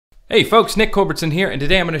Hey folks, Nick Culbertson here, and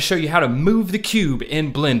today I'm going to show you how to move the cube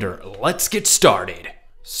in Blender. Let's get started.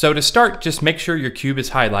 So to start, just make sure your cube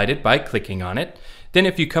is highlighted by clicking on it. Then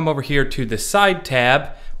if you come over here to the side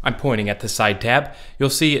tab, I'm pointing at the side tab, you'll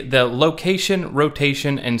see the location,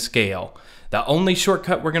 rotation, and scale. The only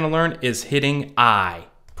shortcut we're going to learn is hitting I.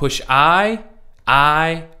 Push I,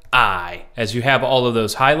 as you have all of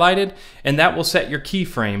those highlighted, and that will set your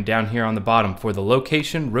keyframe down here on the bottom for the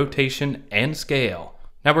location, rotation, and scale.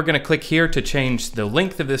 Now we're going to click here to change the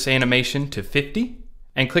length of this animation to 50,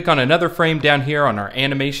 and click on another frame down here on our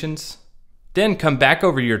animations. Then come back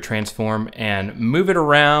over to your transform and move it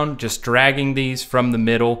around, just dragging these from the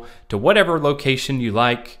middle to whatever location you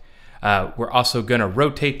like. We're also going to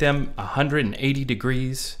rotate them 180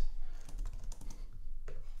 degrees.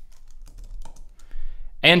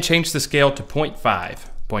 And change the scale to 0.5,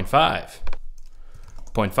 0.5,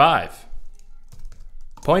 0.5,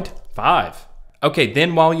 0.5. Okay,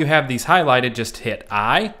 then while you have these highlighted, just hit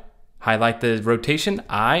I, highlight the rotation,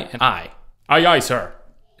 I, and I. Aye, sir.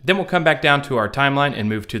 Then we'll come back down to our timeline and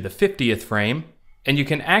move to the 50th frame. And you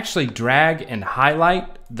can actually drag and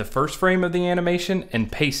highlight the first frame of the animation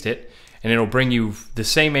and paste it, and it'll bring you the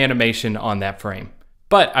same animation on that frame.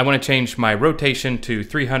 But I want to change my rotation to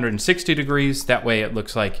 360 degrees. That way it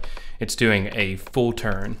looks like it's doing a full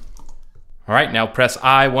turn. All right, now press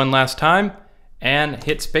I one last time and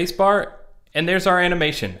hit spacebar. And there's our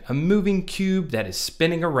animation, a moving cube that is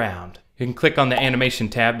spinning around. You can click on the animation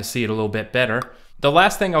tab to see it a little bit better. The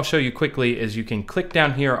last thing I'll show you quickly is you can click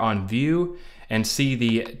down here on view and see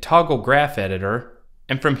the toggle graph editor.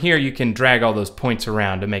 And from here you can drag all those points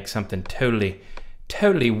around to make something totally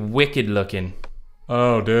wicked looking.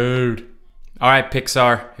 Oh, dude. All right,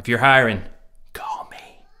 Pixar, if you're hiring, call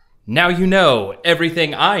me. Now you know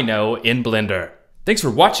everything I know in Blender. Thanks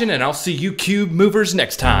for watching, and I'll see you cube movers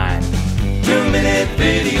next time. 2-minute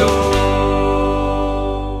video.